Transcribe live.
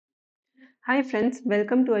Hi friends,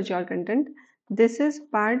 welcome to Azure Content. This is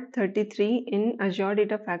part 33 in Azure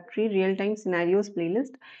Data Factory Real-Time Scenarios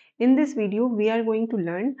playlist. In this video, we are going to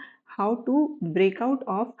learn how to break out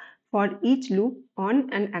of for each loop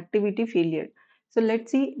on an activity failure. So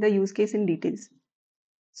let's see the use case in details.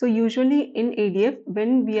 So usually in ADF,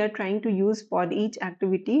 when we are trying to use for each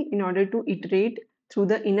activity in order to iterate through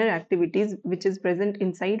the inner activities which is present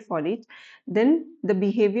inside for each, then the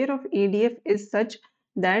behavior of ADF is such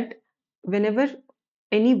that whenever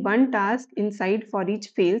any one task inside for each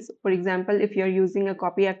fails, for example, if you're using a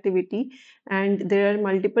copy activity and there are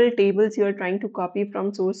multiple tables you are trying to copy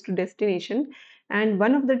from source to destination, and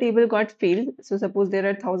one of the table got failed. So suppose there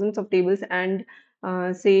are thousands of tables and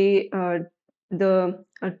say the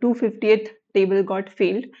 250th table got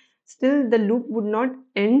failed, still the loop would not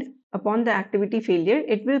end upon the activity failure.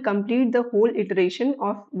 It will complete the whole iteration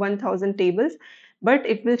of 1000 tables, but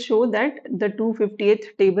it will show that the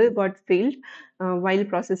 250th table got failed while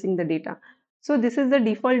processing the data. So this is the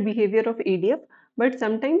default behavior of ADF, but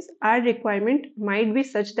sometimes our requirement might be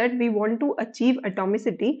such that we want to achieve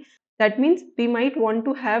atomicity. That means we might want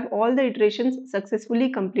to have all the iterations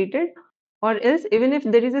successfully completed, or else even if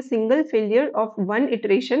there is a single failure of one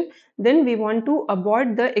iteration, then we want to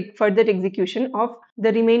abort the further execution of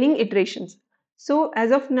the remaining iterations. So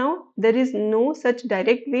as of now, there is no such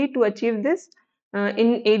direct way to achieve this.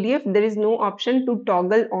 In ADF, there is no option to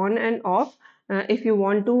toggle on and off if you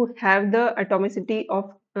want to have the atomicity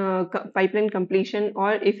of pipeline completion,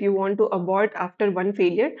 or if you want to abort after one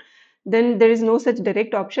failure, then there is no such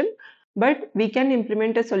direct option. But we can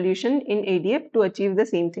implement a solution in ADF to achieve the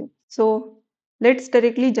same thing. So let's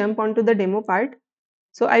directly jump onto the demo part.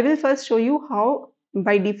 So I will first show you how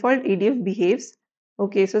by default ADF behaves.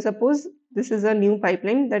 Okay, so suppose this is a new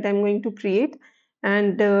pipeline that I'm going to create,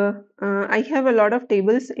 and I have a lot of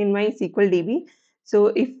tables in my SQL DB. So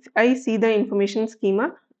if I see the information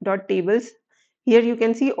schema dot tables, here you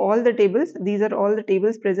can see all the tables. These are all the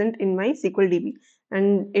tables present in my SQL DB,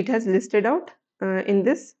 and it has listed out in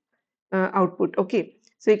this output. Okay,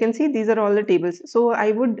 so you can see these are all the tables. So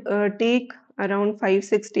I would take around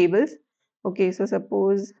 5-6 tables. Okay, so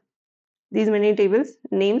suppose these many tables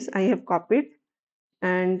names I have copied,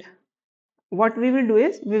 and what we will do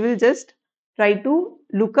is we will just try to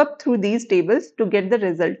look up through these tables to get the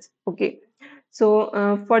results. Okay, so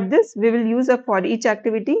for this we will use a for each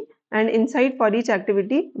activity, and inside for each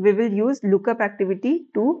activity we will use lookup activity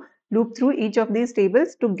to loop through each of these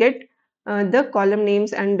tables to get the column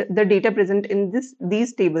names and the data present in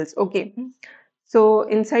these tables. Okay, so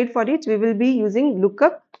inside for each we will be using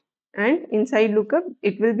lookup, and inside lookup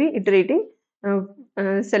it will be iterating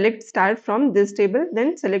uh, select star from this table,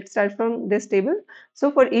 then select star from this table.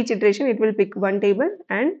 So for each iteration it will pick one table,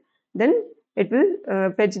 and then it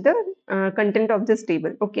will fetch the content of this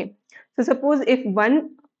table. Okay, so suppose if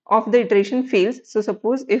one of the iteration fails, so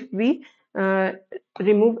suppose if we uh,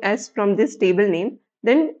 remove s from this table name,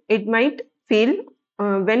 then it might fail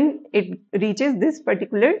when it reaches this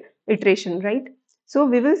particular iteration, right? So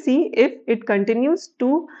we will see if it continues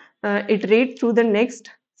to iterate through the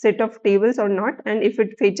next set of tables or not, and if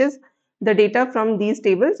it fetches the data from these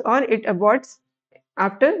tables, or it aborts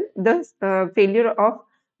after the failure of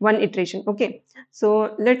one iteration. Okay,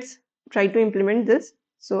 so let's try to implement this.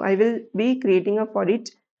 So I will be creating a for each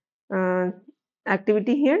uh,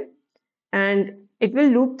 activity here, and it will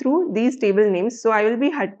loop through these table names. So I will be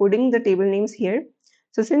hard coding the table names here.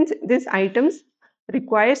 So since this items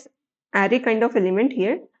requires array kind of element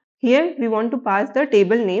here we want to pass the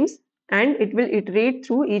table names, and it will iterate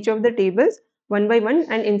through each of the tables one by one,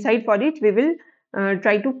 and inside for each we will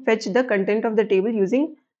try to fetch the content of the table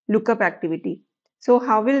using lookup activity. So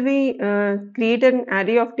how will we create an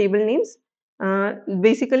array of table names?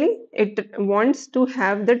 Basically it wants to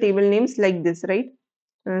have the table names like this, right?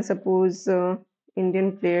 Suppose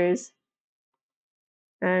Indian players,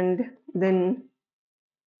 and then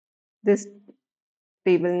this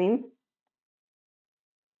table name.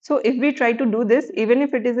 So if we try to do this, even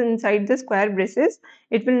if it is inside the square braces,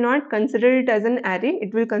 it will not consider it as an array,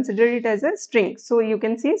 it will consider it as a string. So you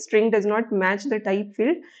can see string does not match the type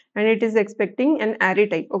field, and it is expecting an array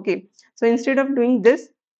type. Okay, so instead of doing this,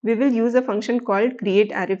 we will use a function called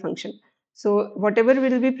create array function. So whatever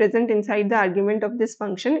will be present inside the argument of this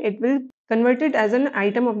function, it will convert it as an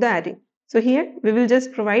item of the array. So here we will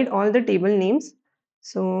just provide all the table names.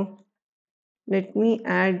 So let me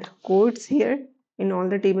add quotes here in all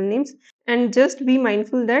the table names, and just be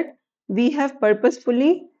mindful that we have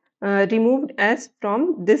purposefully removed s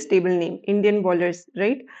from this table name, Indian bowlers,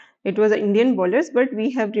 right? It was Indian bowlers, but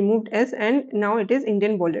we have removed s, and now it is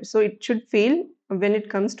Indian bowlers. So it should fail when it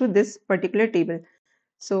comes to this particular table.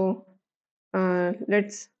 So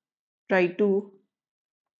let's try to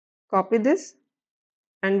copy this,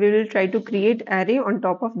 and we will try to create array on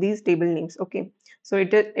top of these table names. Okay, so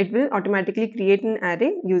it will automatically create an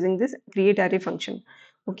array using this create array function.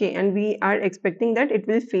 Okay, and we are expecting that it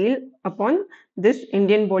will fail upon this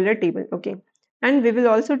Indian bowler table. Okay, and we will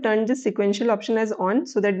also turn this sequential option as on,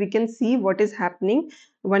 so that we can see what is happening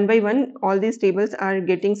one by one. All these tables are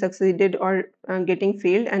getting succeeded or getting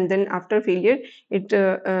failed, and then after failure it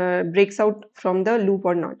breaks out from the loop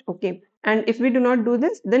or not. Okay, and if we do not do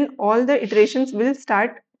this, then all the iterations will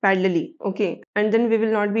start parallelly. Okay, and then we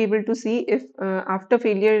will not be able to see if after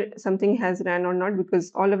failure something has ran or not,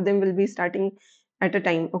 because all of them will be starting at a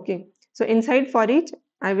time. Okay, so inside for each,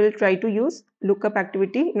 I will try to use lookup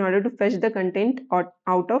activity in order to fetch the content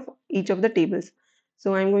out of each of the tables.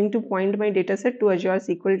 So I'm going to point my dataset to Azure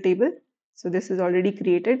SQL table. So this is already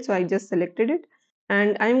created, so I just selected it,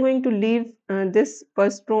 and I'm going to leave this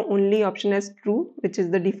first row only option as true, which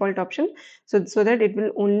is the default option, so that it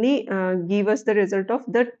will only give us the result of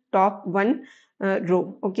the top one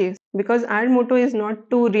row. Okay, because our motto is not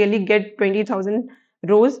to really get 20,000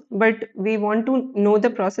 rows, but we want to know the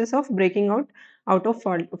process of breaking out of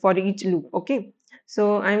for each loop. Okay,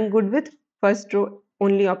 so I'm good with first row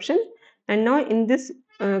only option. And now in this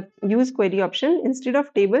use query option, instead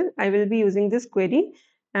of table, I will be using this query,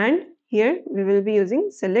 and here we will be using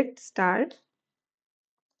select star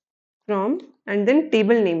from, and then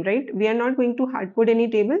table name, right? We are not going to hard code any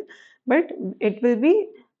table, but it will be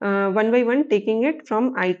one by one taking it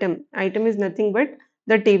from item. Item is nothing but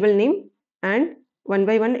the table name, and one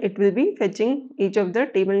by one it will be fetching each of the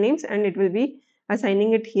table names, and it will be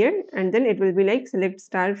assigning it here, and then it will be like select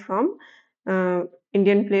star from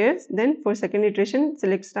Indian players. Then for second iteration,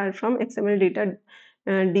 select star from XML data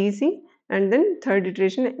DC, and then third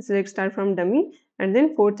iteration select star from dummy, and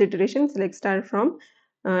then fourth iteration select star from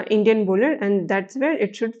Indian bowler, and that's where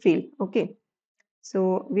it should fail. Okay,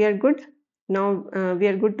 so we are good. Now we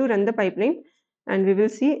are good to run the pipeline, and we will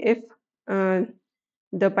see if uh,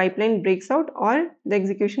 the pipeline breaks out or the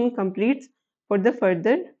execution completes for the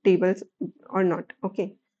further tables or not.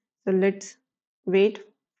 Okay, so let's wait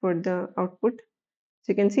for the output.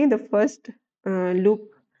 So you can see the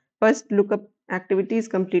first lookup activity is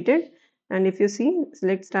completed. And if you see,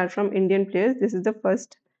 select start from Indian players, this is the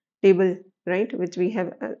first table, right, which we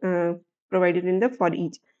have provided in the for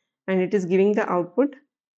each. And it is giving the output.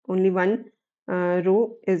 Only one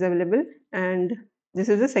row is available. And this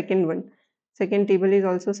is the second one. Second table is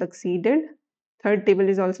also succeeded. Third table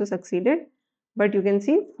is also succeeded. But you can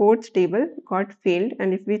see fourth table got failed.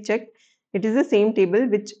 And if we check, it is the same table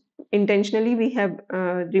which intentionally we have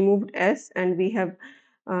removed S, and we have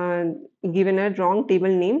uh, given a wrong table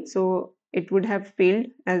name, so it would have failed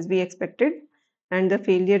as we expected. And the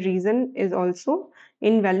failure reason is also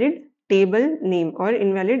invalid table name or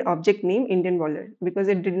invalid object name Indian bowler, because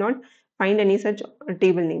it did not find any such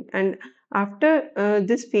table name. And after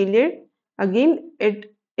this failure, again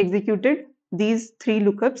it executed these three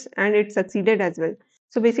lookups and it succeeded as well.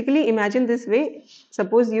 So basically imagine this way: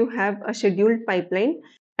 suppose you have a scheduled pipeline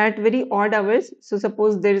at very odd hours. So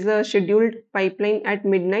suppose there is a scheduled pipeline at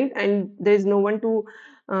midnight, and there is no one to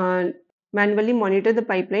uh, manually monitor the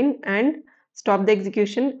pipeline and stop the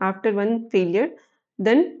execution after one failure.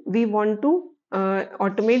 Then we want to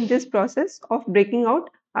automate this process of breaking out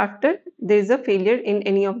after there is a failure in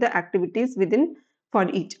any of the activities within for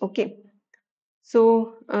each. Okay,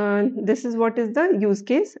 so this is what is the use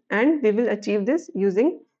case, and we will achieve this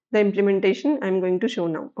using the implementation I'm going to show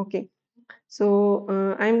now. Okay,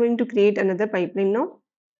 so I'm going to create another pipeline now.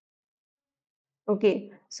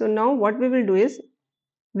 Okay, so now what we will do is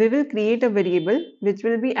we will create a variable which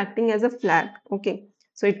will be acting as a flag. Okay,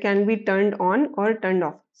 so it can be turned on or turned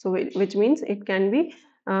off. So which means it can be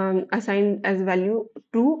assigned as value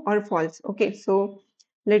true or false. Okay, so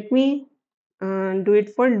let me do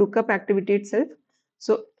it for lookup activity itself.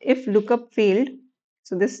 So if lookup failed,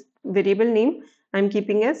 so this variable name I'm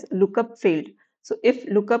keeping as lookup failed. So if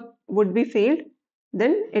lookup would be failed,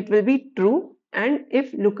 then it will be true, and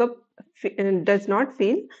if lookup does not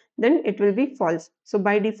fail, then it will be false. So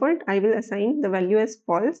by default, I will assign the value as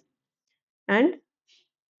false. And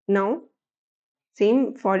now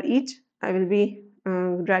same for each, I will be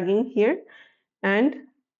dragging here, and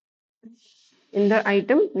in the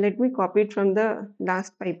item, let me copy it from the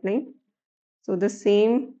last pipeline. So the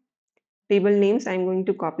same table names I'm going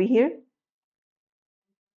to copy here.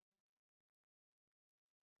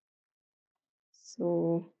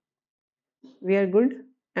 So we are good,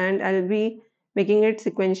 and I'll be making it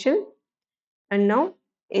sequential. And now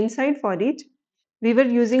inside for each, we were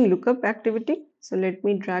using lookup activity. So let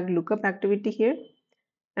me drag lookup activity here,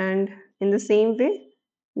 and In the same way,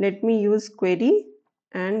 let me use query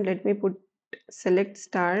and let me put select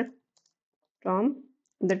star from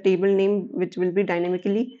the table name, which will be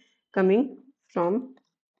dynamically coming from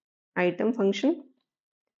item function.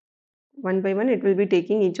 One by one, it will be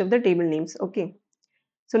taking each of the table names. Okay.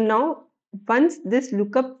 So now once this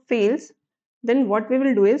lookup fails, then what we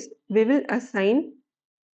will do is we will assign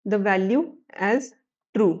the value as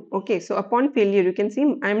true. Okay, so upon failure, you can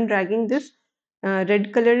see I'm dragging this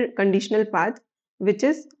red color conditional path, which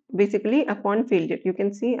is basically upon failure. You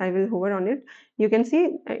can see I will hover on it. You can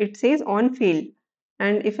see it says on fail,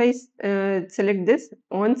 and if I select this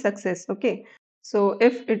on success, okay. So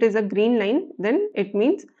if it is a green line, then it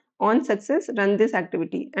means on success run this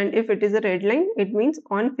activity, and if it is a red line, it means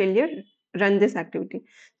on failure run this activity.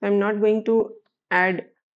 So I'm not going to add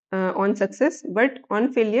on success, but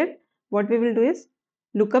on failure, what we will do is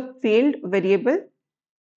lookup failed variable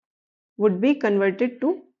would be converted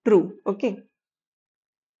to true. Okay.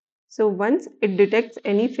 So once it detects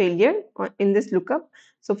any failure in this lookup,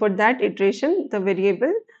 so for that iteration, the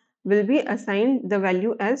variable will be assigned the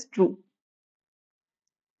value as true.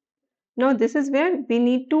 Now this is where we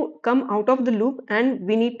need to come out of the loop and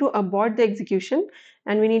we need to abort the execution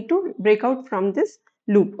and we need to break out from this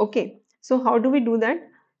loop. Okay, so how do we do that?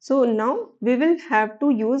 So now we will have to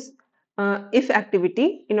use if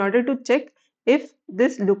activity in order to check if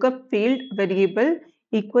this lookup field variable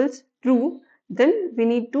equals true, then we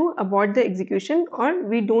need to abort the execution or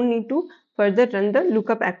we don't need to further run the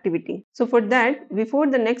lookup activity. So for that, before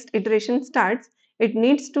the next iteration starts, it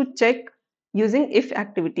needs to check using if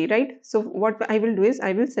activity, right? So what I will do is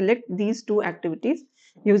I will select these two activities.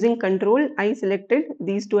 Using control, I selected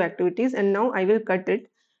these two activities and now I will cut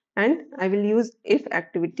it and I will use if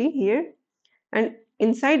activity here, and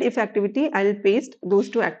inside if activity I'll paste those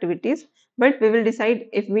two activities, but we will decide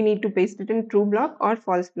if we need to paste it in true block or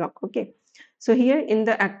false block. Okay, so here in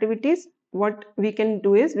the activities, what we can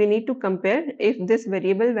do is we need to compare if this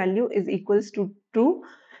variable value is equals to true,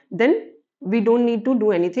 then we don't need to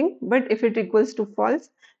do anything, but if it equals to false,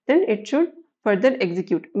 then it should further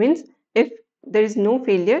execute. Means if there is no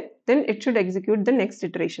failure, then it should execute the next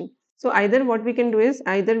iteration. So either what we can do is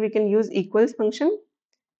either we can use equals function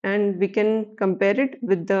and we can compare it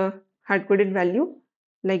with the hard-coded value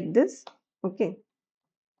like this. Okay.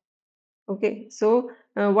 Okay, so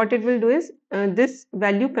what it will do is this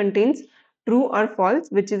value contains true or false,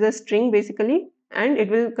 which is a string basically, and it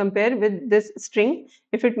will compare with this string.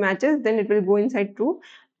 If it matches, then it will go inside true,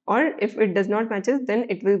 or if it does not matches, then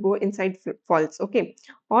it will go inside false. Okay,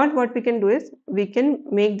 or what we can do is we can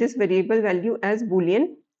make this variable value as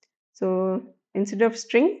boolean. So instead of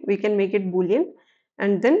string, we can make it boolean,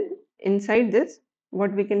 and then inside this,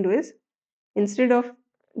 what we can do is instead of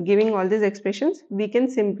giving all these expressions, we can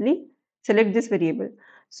simply select this variable.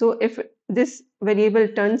 So if this variable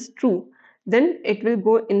turns true, then it will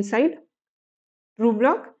go inside true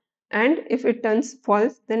block, and if it turns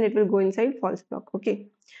false, then it will go inside false block. Okay,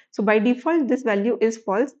 so by default this value is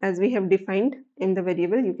false as we have defined in the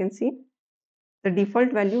variable. You can see the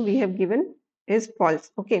default value we have given is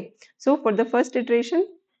false. Okay, so for the first iteration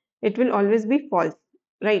it will always be false,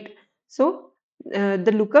 right? So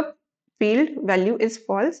the lookup field value is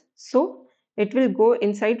false, so it will go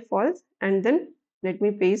inside false, and then let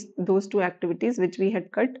me paste those two activities which we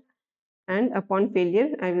had cut, and upon failure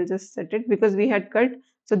I will just set it because we had cut,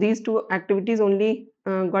 so these two activities only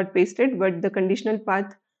got pasted, but the conditional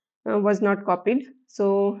path was not copied.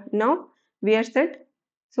 So now we are set.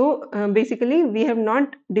 So basically we have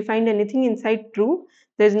not defined anything inside true.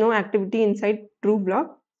 There is no activity inside true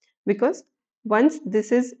block, because once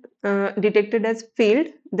this is detected as failed,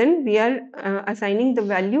 then we are assigning the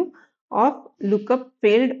value of lookup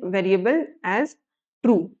failed variable as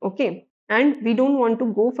true. Okay, and we don't want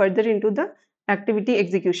to go further into the activity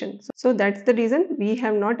execution. So that's the reason we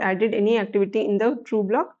have not added any activity in the true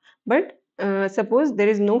block, but suppose there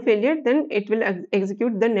is no failure, then it will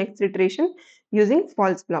execute the next iteration using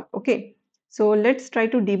false block. Okay, so let's try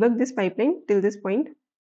to debug this pipeline till this point,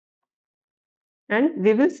 and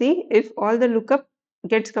we will see if all the lookup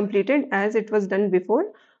gets completed as it was done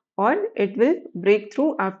before, or it will break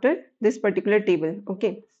through after this particular table.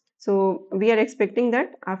 Okay, so we are expecting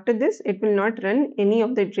that after this it will not run any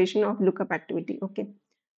of the iteration of lookup activity. Okay,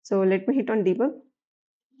 so let me hit on debug,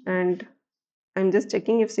 and I'm just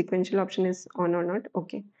checking if sequential option is on or not.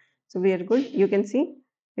 Okay, so we are good. You can see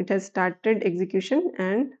it has started execution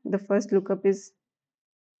and the first lookup is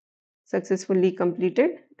successfully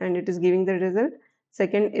completed and it is giving the result.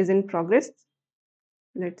 Second is in progress.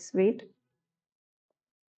 Let's wait.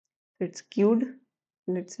 It's queued.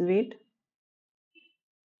 Let's wait.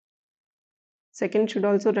 second should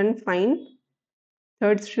also run fine,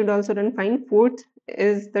 third should also run fine, fourth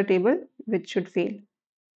is the table which should fail.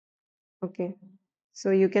 Okay,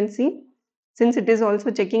 so you can see, since it is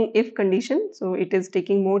also checking if condition, so it is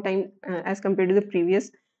taking more time as compared to the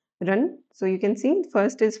previous run. So you can see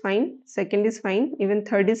first is fine, second is fine, even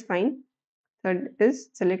third is fine. Third is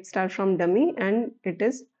select star from dummy and it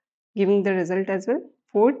is giving the result as well.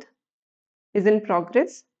 Fourth is in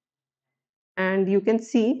progress, and you can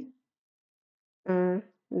see,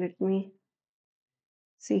 let me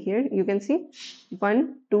see here, you can see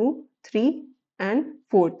 1, 2, 3 and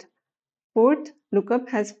fourth lookup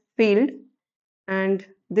has failed, and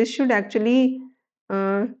this should actually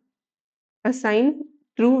uh, assign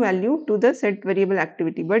true value to the set variable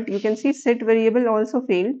activity, but you can see set variable also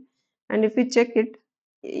failed, and if we check it,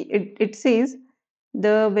 it says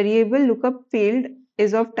the variable lookup failed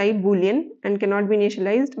is of type boolean and cannot be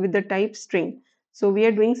initialized with the type string. So we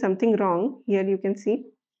are doing something wrong here. You can see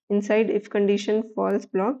inside if condition false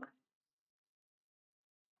block,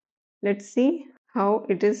 let's see how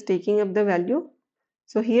it is taking up the value.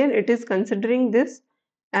 So here it is considering this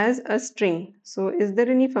as a string. So is there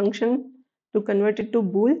any function to convert it to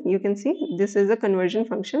bool? You can see this is a conversion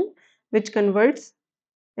function which converts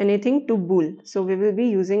anything to bool. So we will be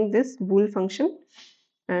using this bool function,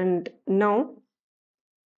 and now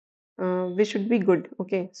we should be good.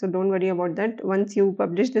 Okay, so don't worry about that. Once you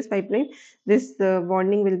publish this pipeline, this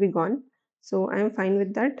warning will be gone. So I am fine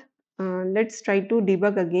with that. Let's try to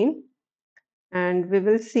debug again, and we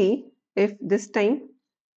will see if this time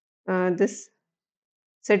this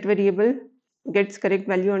set variable gets correct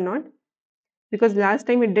value or not, because last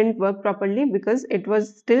time it didn't work properly because it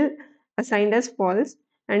was still assigned as false,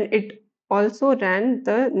 and it also ran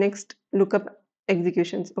the next lookup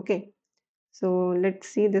executions. Okay, so let's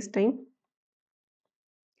see this time.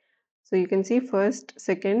 So you can see first,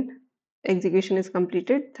 second execution is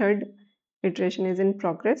completed, third iteration is in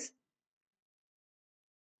progress.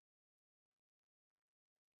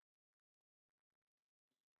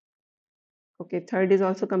 Okay, third is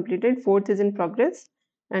also completed, fourth is in progress,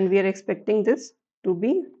 and we are expecting this to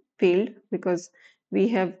be failed because we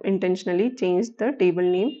have intentionally changed the table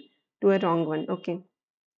name to a wrong one. Okay,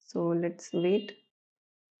 so let's wait.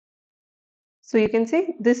 So you can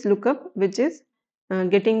see this lookup, which is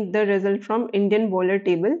getting the result from Indian bowler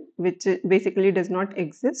table, which basically does not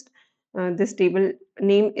exist. This table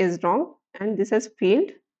name is wrong, and this has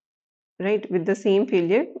failed, right, with the same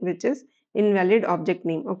failure, which is invalid object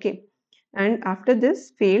name. Okay, and after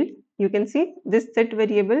this failed, you can see this set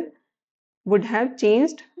variable would have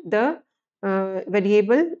changed the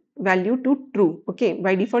variable value to true. Okay,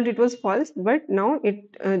 by default it was false, but now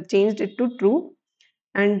it changed it to true,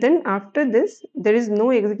 and then after this there is no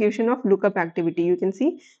execution of lookup activity. You can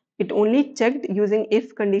see it only checked using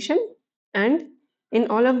if condition, and in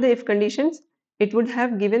all of the if conditions it would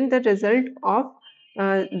have given the result of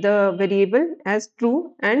the variable as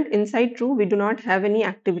true, and inside true we do not have any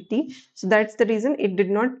activity, so that's the reason it did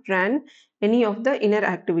not run any of the inner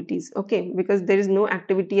activities. Okay, because there is no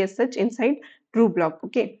activity as such inside true block.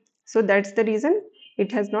 Okay, so that's the reason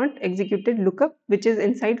it has not executed lookup which is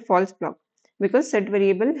inside false block, because set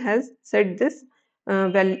variable has set this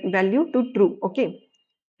value to true. Okay,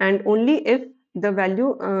 and only if the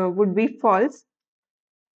value would be false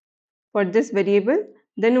for this variable,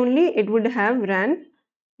 then only it would have ran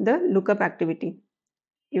the lookup activity.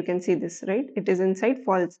 You can see this, right? It is inside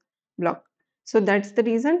false block. So that's the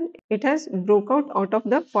reason it has broke out of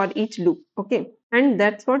the for each loop. Okay, and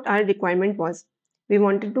that's what our requirement was. We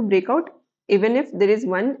wanted to break out even if there is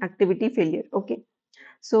one activity failure. Okay,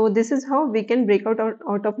 so this is how we can break out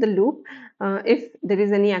of the loop if there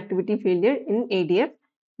is any activity failure in ADF.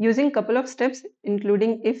 Using couple of steps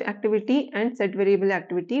including if activity and set variable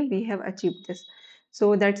activity, we have achieved this.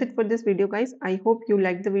 So that's it for this video, guys. I hope you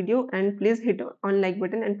liked the video, and please hit on like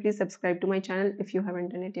button and please subscribe to my channel if you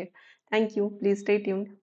haven't done it yet. Thank you. Please stay tuned.